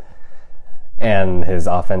him and his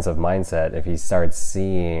offensive mindset. If he starts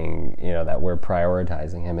seeing, that we're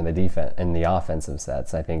prioritizing him in the offensive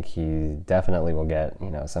sets, I think he definitely will get,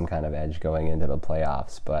 some kind of edge going into the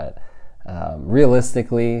playoffs. But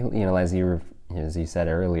realistically, as you said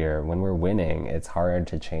earlier, when we're winning, it's hard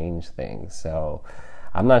to change things. So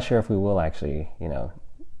I'm not sure if we will actually,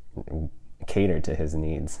 cater to his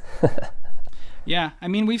needs. Yeah,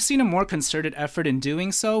 we've seen a more concerted effort in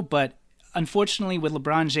doing so, but unfortunately with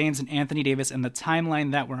LeBron James and Anthony Davis and the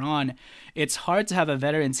timeline that we're on, it's hard to have a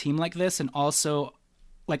veteran team like this and also,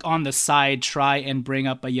 like, on the side, try and bring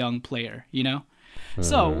up a young player, Mm-hmm.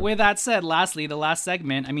 So with that said, lastly, the last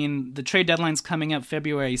segment, the trade deadline's coming up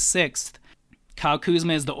February 6th. Kyle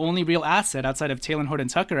Kuzma is the only real asset outside of Taylor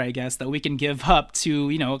Horton-Tucker, I guess, that we can give up to,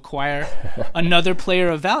 acquire another player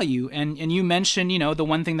of value. And you mentioned, the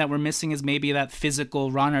one thing that we're missing is maybe that physical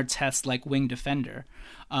Ron Artest like wing defender.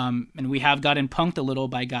 And we have gotten punked a little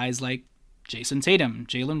by guys like Jason Tatum,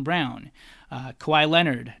 Jaylen Brown, Kawhi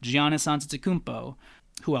Leonard, Giannis Antetokounmpo,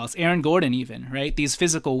 who else? Aaron Gordon even, right? These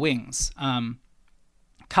physical wings.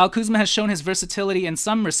 Kyle Kuzma has shown his versatility in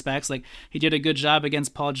some respects. Like, he did a good job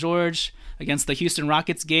against Paul George. Against the Houston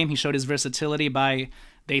Rockets game, he showed his versatility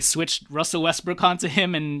they switched Russell Westbrook onto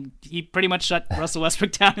him, and he pretty much shut Russell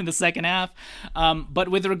Westbrook down in the second half. But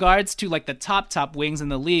with regards to like the top wings in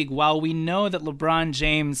the league, while we know that LeBron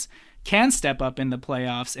James can step up in the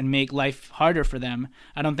playoffs and make life harder for them,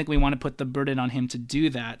 I don't think we want to put the burden on him to do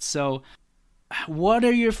that. So what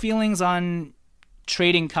are your feelings on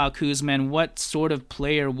trading Kyle Kuzma, and what sort of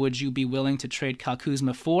player would you be willing to trade Kyle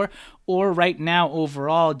Kuzma for? Or right now,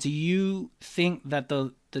 overall, do you think that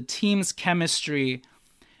the team's chemistry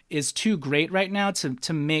is too great right now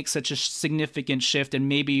to make such a significant shift, and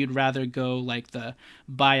maybe you'd rather go like the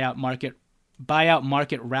buyout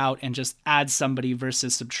market route and just add somebody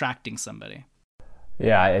versus subtracting somebody?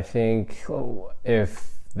 Yeah, I think if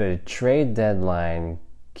the trade deadline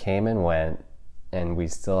came and went and we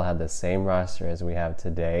still had the same roster as we have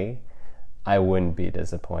today, I wouldn't be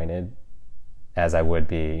disappointed as I would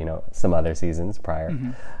be, some other seasons prior.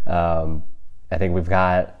 Mm-hmm. I think we've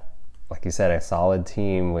got, like you said, a solid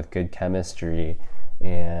team with good chemistry,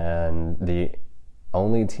 and the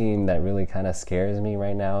only team that really kind of scares me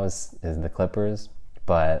right now is the Clippers,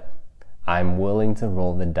 but I'm willing to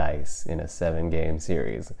roll the dice in a 7-game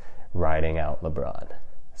series riding out LeBron.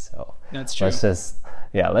 So that's true.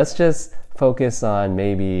 Let's just focus on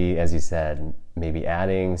maybe, as you said, maybe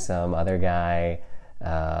adding some other guy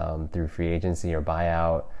through free agency or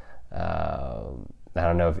buyout. I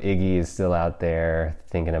don't know if Iggy is still out there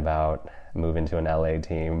thinking about moving to an LA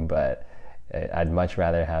team, but I'd much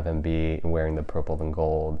rather have him be wearing the purple and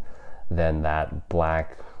gold than that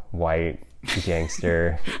black, white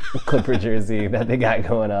gangster Clipper jersey that they got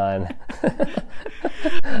going on.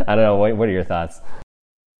 I don't know. What are your thoughts?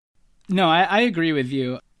 No, I agree with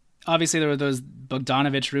you. Obviously, there were those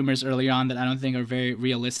Bogdanovich rumors early on that I don't think are very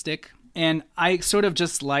realistic. And I sort of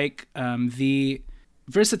just like the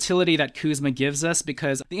versatility that Kuzma gives us,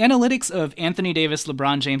 because the analytics of Anthony Davis,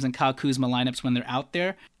 LeBron James, and Kyle Kuzma lineups when they're out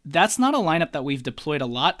there, that's not a lineup that we've deployed a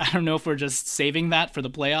lot. I don't know if we're just saving that for the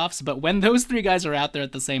playoffs, but when those three guys are out there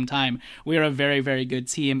at the same time, we are a very, very good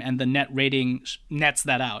team, and the net rating nets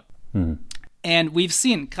that out. Mm-hmm. And we've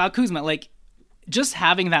seen Kyle Kuzma, like, just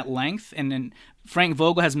having that length, and then Frank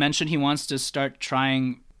Vogel has mentioned he wants to start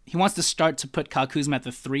to put Kyle Kuzma at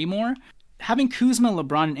the 3 more. Having Kuzma,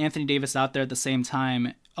 LeBron, and Anthony Davis out there at the same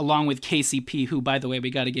time, along with KCP, who, by the way, we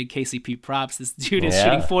got to give KCP props. This dude is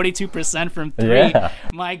shooting 42% from 3. Yeah.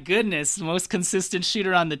 My goodness, most consistent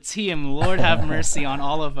shooter on the team. Lord have mercy on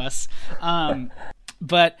all of us.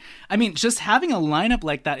 But, I mean, just having a lineup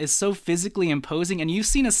like that is so physically imposing, and you've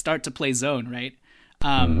seen us start to play zone, right?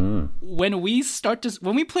 When we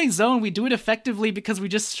play zone, we do it effectively because we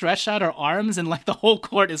just stretch out our arms and like the whole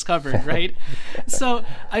court is covered, right? So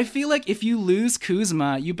I feel like if you lose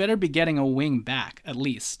Kuzma, you better be getting a wing back at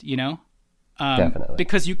least, Definitely.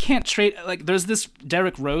 Because you can't trade, like, there's this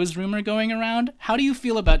Derrick Rose rumor going around. How do you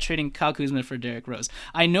feel about trading Kyle Kuzma for Derrick Rose?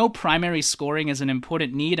 I know primary scoring is an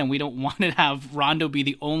important need, and we don't want to have Rondo be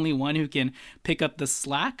the only one who can pick up the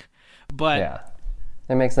slack, but yeah.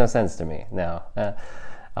 It makes no sense to me. No.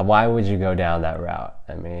 Why would you go down that route?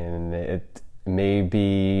 I mean, it may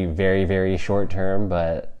be very, very short term,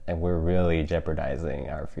 but we're really jeopardizing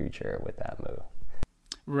our future with that move.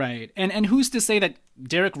 Right. And who's to say that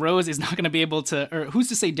Derrick Rose is not going to be able to, or who's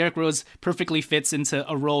to say Derrick Rose perfectly fits into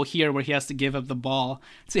a role here where he has to give up the ball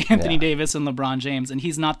to Anthony Davis and LeBron James, and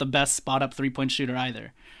he's not the best spot-up three-point shooter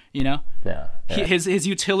either, Yeah. His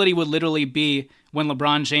utility would literally be when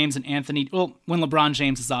LeBron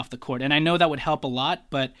James is off the court. And I know that would help a lot,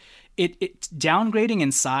 but it downgrading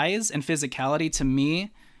in size and physicality, to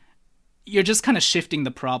me, you're just kind of shifting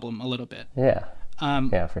the problem a little bit. Yeah.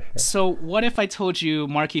 Yeah, for sure. So what if I told you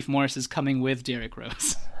Markieff Morris is coming with Derrick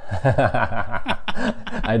Rose?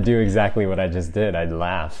 I'd do exactly what I just did. I'd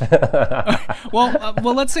laugh. Well,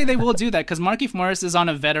 let's say they will do that, because Markieff Morris is on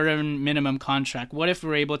a veteran minimum contract. What if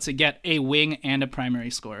we're able to get a wing and a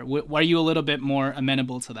primary scorer? Are you a little bit more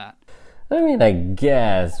amenable to that? I mean, I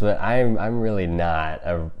guess, but I'm really not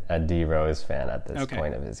a D Rose fan at this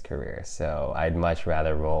point of his career. So I'd much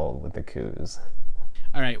rather roll with the Kuz.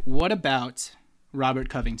 All right. What about Robert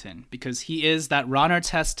Covington? Because he is that Ron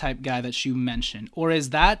Artest type guy that you mentioned. Or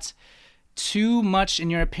is that too much, in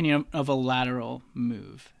your opinion, of a lateral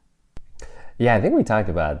move? Yeah, I think we talked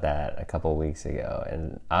about that a couple of weeks ago.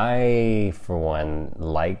 And I, for one,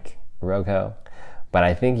 like Rocco, but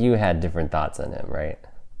I think you had different thoughts on him, right?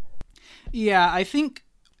 Yeah, I think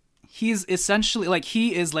he's essentially,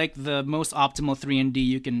 he is the most optimal 3-and-D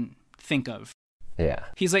you can think of. Yeah.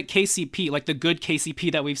 He's like KCP, like the good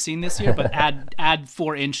KCP that we've seen this year, but add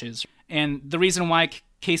 4 inches. And the reason why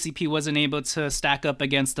KCP wasn't able to stack up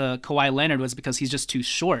against Kawhi Leonard was because he's just too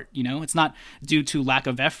short, It's not due to lack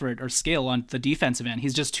of effort or skill on the defensive end.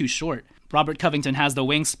 He's just too short. Robert Covington has the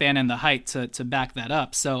wingspan and the height to back that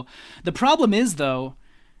up. So the problem is, though,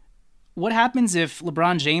 what happens if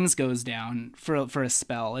LeBron James goes down for a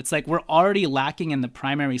spell? It's like we're already lacking in the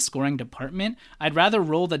primary scoring department. I'd rather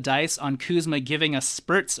roll the dice on Kuzma giving us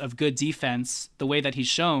spurts of good defense the way that he's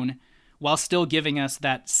shown while still giving us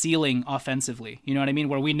that ceiling offensively. You know what I mean?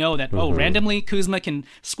 Where we know that, randomly Kuzma can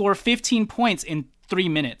score 15 points in 3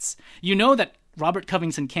 minutes. You know that Robert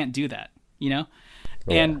Covington can't do that, you know?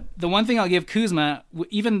 Yeah. And the one thing I'll give Kuzma,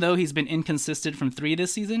 even though he's been inconsistent from 3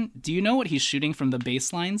 this season, do you know what he's shooting from the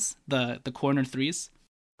baselines, the corner threes?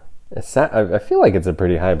 I feel like it's a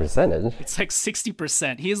pretty high percentage. It's like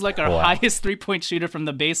 60%. He's like our highest 3-point shooter from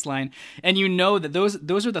the baseline. And you know that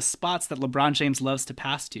those are the spots that LeBron James loves to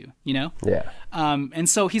pass to, you know? Yeah. And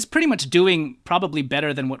so he's pretty much doing probably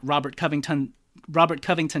better than what Robert Covington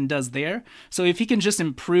does there. So if he can just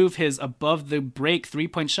improve his above the break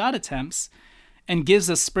 3-point shot attempts and gives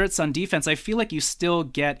us spurts on defense, I feel like you still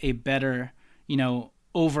get a better, you know,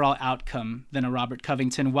 overall outcome than a Robert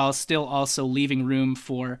Covington, while still also leaving room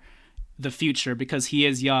for the future because he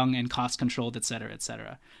is young and cost controlled, et cetera, et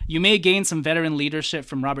cetera. You may gain some veteran leadership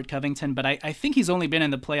from Robert Covington, but I think he's only been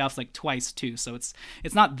in the playoffs like twice too, so it's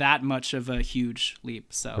not that much of a huge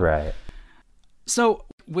leap. So right. So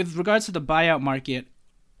with regards to the buyout market,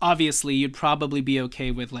 obviously you'd probably be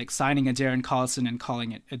okay with like signing a Darren Collison and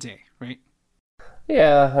calling it a day, right?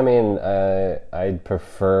 Yeah, I mean, I'd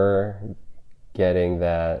prefer getting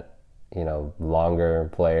that, you know, longer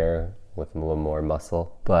player with a little more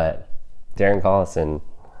muscle, but Darren Collison,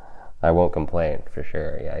 I won't complain for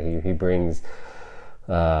sure. Yeah, he brings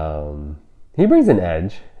an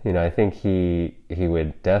edge. You know, I think he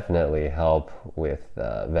would definitely help with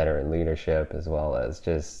veteran leadership as well as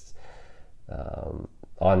just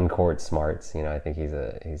on court smarts. You know, I think he's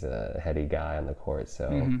a heady guy on the court,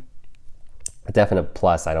 so a definite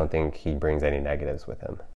plus. I don't think he brings any negatives with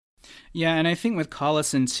him. Yeah, and I think with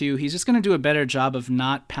Collison too, he's just going to do a better job of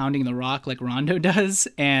not pounding the rock like Rondo does.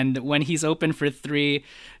 And when he's open for 3,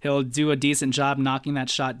 he'll do a decent job knocking that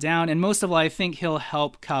shot down. And most of all, I think he'll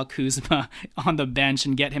help Kyle Kuzma on the bench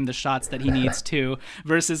and get him the shots that he needs to,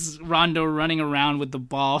 versus Rondo running around with the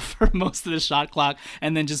ball for most of the shot clock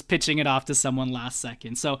and then just pitching it off to someone last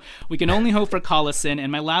second. So we can only hope for Collison.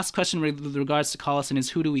 And my last question with regards to Collison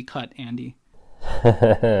is, who do we cut, Andy?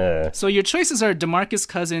 So your choices are DeMarcus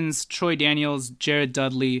Cousins, Troy Daniels, Jared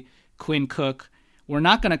Dudley, Quinn Cook. We're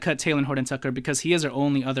not going to cut Talen Horton-Tucker because he is our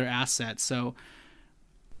only other asset. So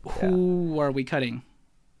who are we cutting?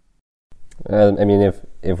 I mean,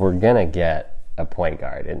 if we're going to get a point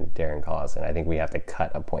guard in Darren Collison, I think we have to cut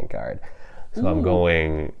a point guard. So I'm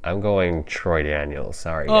going Troy Daniels.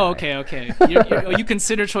 Sorry. Oh, guy. okay. You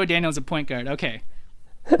consider Troy Daniels a point guard. Okay.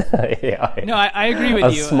 Yeah. No, I agree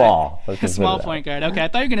with you. A small point guard. Okay, I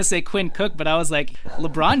thought you were going to say Quinn Cook, but I was like,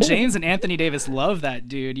 LeBron James and Anthony Davis love that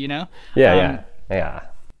dude, you know? Yeah.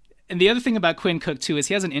 And the other thing about Quinn Cook, too, is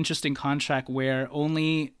he has an interesting contract where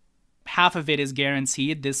only half of it is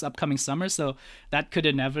guaranteed this upcoming summer, so that could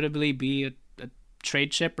inevitably be a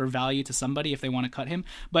trade chip or value to somebody if they want to cut him.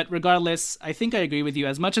 But regardless, I think I agree with you.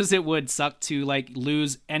 As much as it would suck to like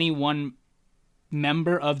lose any one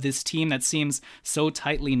member of this team that seems so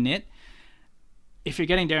tightly knit, if you're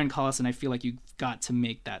getting Darren Collison, I feel like you've got to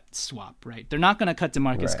make that swap, right? They're not going to cut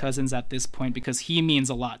DeMarcus Cousins at this point because he means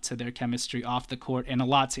a lot to their chemistry off the court and a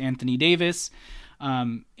lot to Anthony Davis,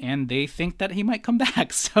 and they think that he might come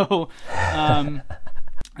back. So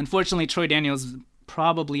unfortunately, Troy Daniels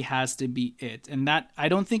probably has to be it, and that I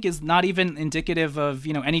don't think is not even indicative of,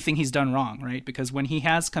 you know, anything he's done wrong, right? Because when he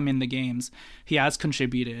has come in the games, he has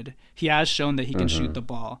contributed, he has shown that he can shoot the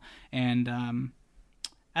ball, and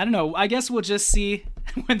I don't know, I guess we'll just see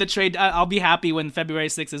when the trade. I'll be happy when February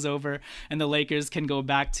 6th is over and the Lakers can go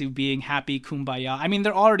back to being happy kumbaya. I mean,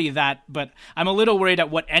 they're already that, but I'm a little worried at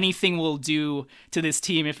what anything will do to this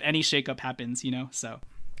team if any shakeup happens, you know. So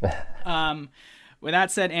with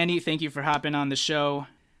that said, Andy, thank you for hopping on the show.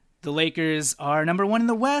 The Lakers are number 1 in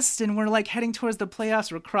the West, and we're like heading towards the playoffs.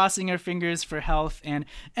 We're crossing our fingers for health. And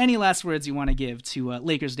any last words you want to give to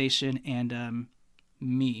Lakers Nation and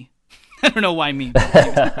me? I don't know why me.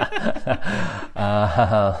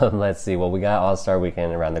 Let's see. Well, we got All-Star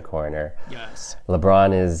Weekend around the corner. Yes.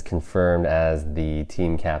 LeBron is confirmed as the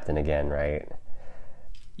team captain again, right?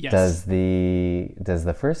 Yes. Does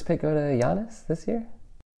the first pick go to Giannis this year?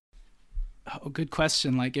 Oh, good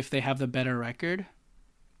question. Like if they have the better record.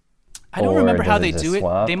 I don't remember how they do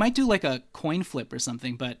it. They might do like a coin flip or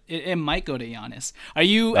something, but it might go to Giannis. Are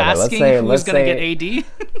you asking who's going to get AD?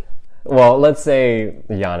 Well, let's say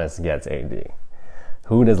Giannis gets AD.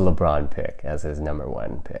 Who does LeBron pick as his number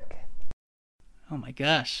 1 pick? Oh my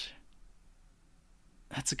gosh.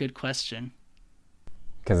 That's a good question.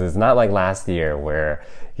 Because it's not like last year where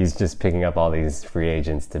he's just picking up all these free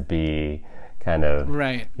agents to be kind of,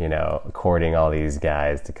 you know, courting all these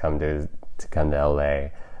guys to come to LA.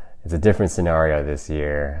 It's a different scenario this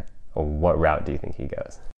year. What route do you think he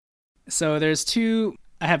goes? So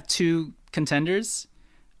I have two contenders.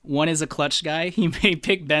 One is a clutch guy. He may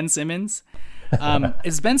pick Ben Simmons.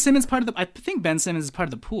 Is Ben Simmons part of I think Ben Simmons is part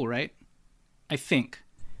of the pool, right? I think.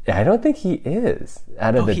 Yeah, I don't think he is.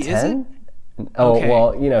 Out of the 10? Isn't? Oh, Okay.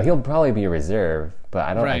 well, he'll probably be a reserve, but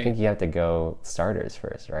I Right. think you have to go starters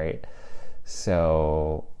first, right?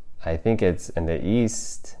 So I think it's in the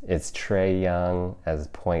East, it's Trae Young as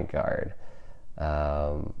point guard.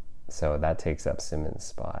 So that takes up Simmons'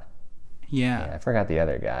 spot. Yeah. I forgot the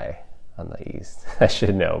other guy on the East. I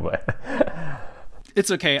should know, but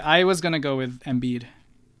It's okay. I was going to go with Embiid.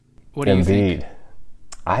 What do you think?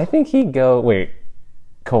 I think he'd go. Wait,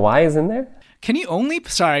 Kawhi is in there? Can you only?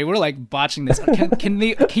 Sorry, we're like botching this. Can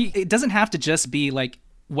they? It doesn't have to just be like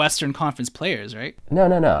Western Conference players, right? No.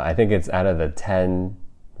 I think it's out of the 10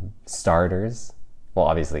 starters. Well,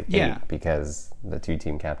 obviously 8 because the 2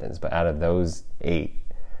 team captains. But out of those 8,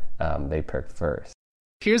 they picked first.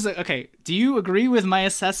 Okay. Do you agree with my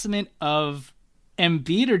assessment of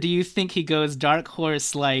Embiid, or do you think he goes dark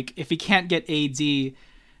horse? Like if he can't get AD, he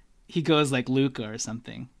goes like Luka or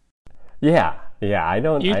something. Yeah. I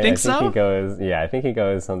don't. You think so? He goes. Yeah, I think he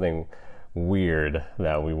goes something weird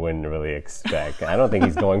that we wouldn't really expect. I don't think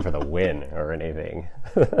he's going for the win or anything.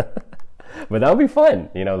 But that would be fun.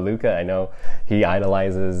 Luka, I know he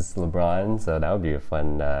idolizes LeBron, so that would be a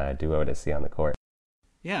fun duo to see on the court.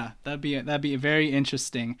 Yeah, that'd be very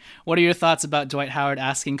interesting. What are your thoughts about Dwight Howard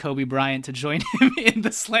asking Kobe Bryant to join him in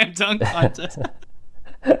the slam dunk contest?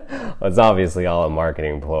 Well, it's obviously all a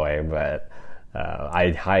marketing ploy, but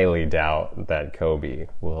I highly doubt that Kobe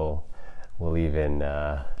will even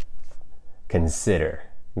consider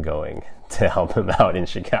going to help him out in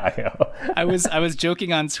Chicago. I was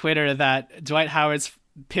joking on Twitter that Dwight Howard's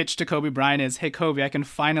pitch to Kobe Bryant is, "Hey Kobe, I can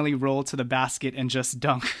finally roll to the basket and just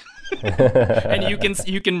dunk." And you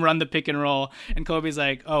can run the pick and roll, and Kobe's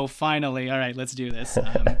like, "Oh, finally, all right, let's do this."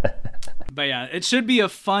 But yeah, it should be a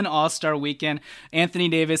fun All-Star weekend. Anthony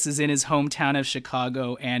Davis is in his hometown of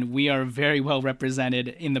Chicago, and we are very well represented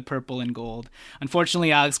in the purple and gold.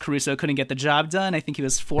 Unfortunately, Alex Caruso couldn't get the job done. I think he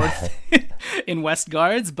was 4th in West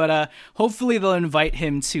Guards, but hopefully they'll invite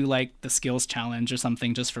him to like the skills challenge or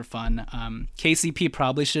something just for fun. KCP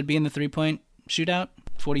probably should be in the 3-point shootout,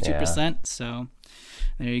 42%. So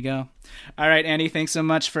there you go. All right, Andy, thanks so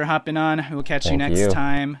much for hopping on. We'll catch you next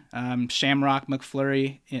time. Shamrock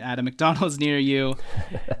McFlurry at a McDonald's near you.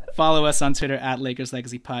 Follow us on Twitter at Lakers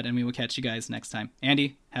Legacy Pod, and we will catch you guys next time.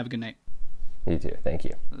 Andy, have a good night. You too. Thank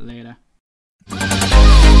you. Later.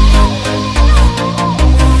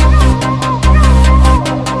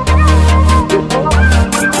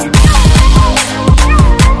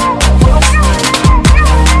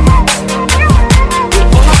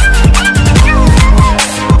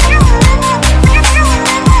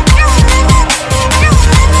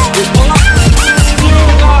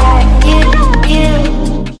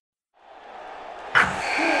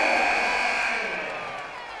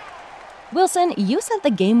 Wilson, you sent the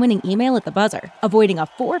game-winning email at the buzzer, avoiding a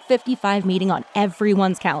 4:55 meeting on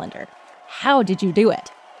everyone's calendar. How did you do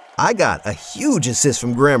it? I got a huge assist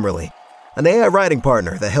from Grammarly, an AI writing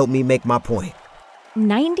partner that helped me make my point.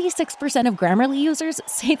 96% of Grammarly users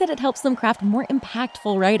say that it helps them craft more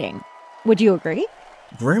impactful writing. Would you agree?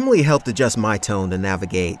 Grammarly helped adjust my tone to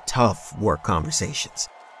navigate tough work conversations.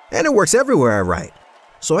 And it works everywhere I write,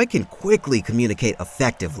 so I can quickly communicate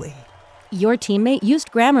effectively. Your teammate used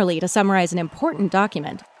Grammarly to summarize an important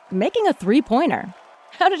document, making a 3-pointer.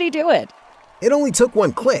 How did he do it? It only took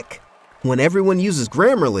one click. When everyone uses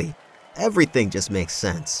Grammarly, everything just makes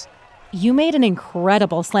sense. You made an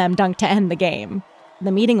incredible slam dunk to end the game.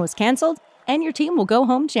 The meeting was canceled, and your team will go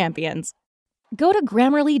home champions. Go to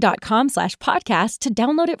Grammarly.com/podcast to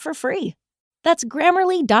download it for free. That's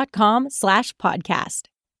Grammarly.com/podcast.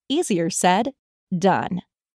 Easier said, done.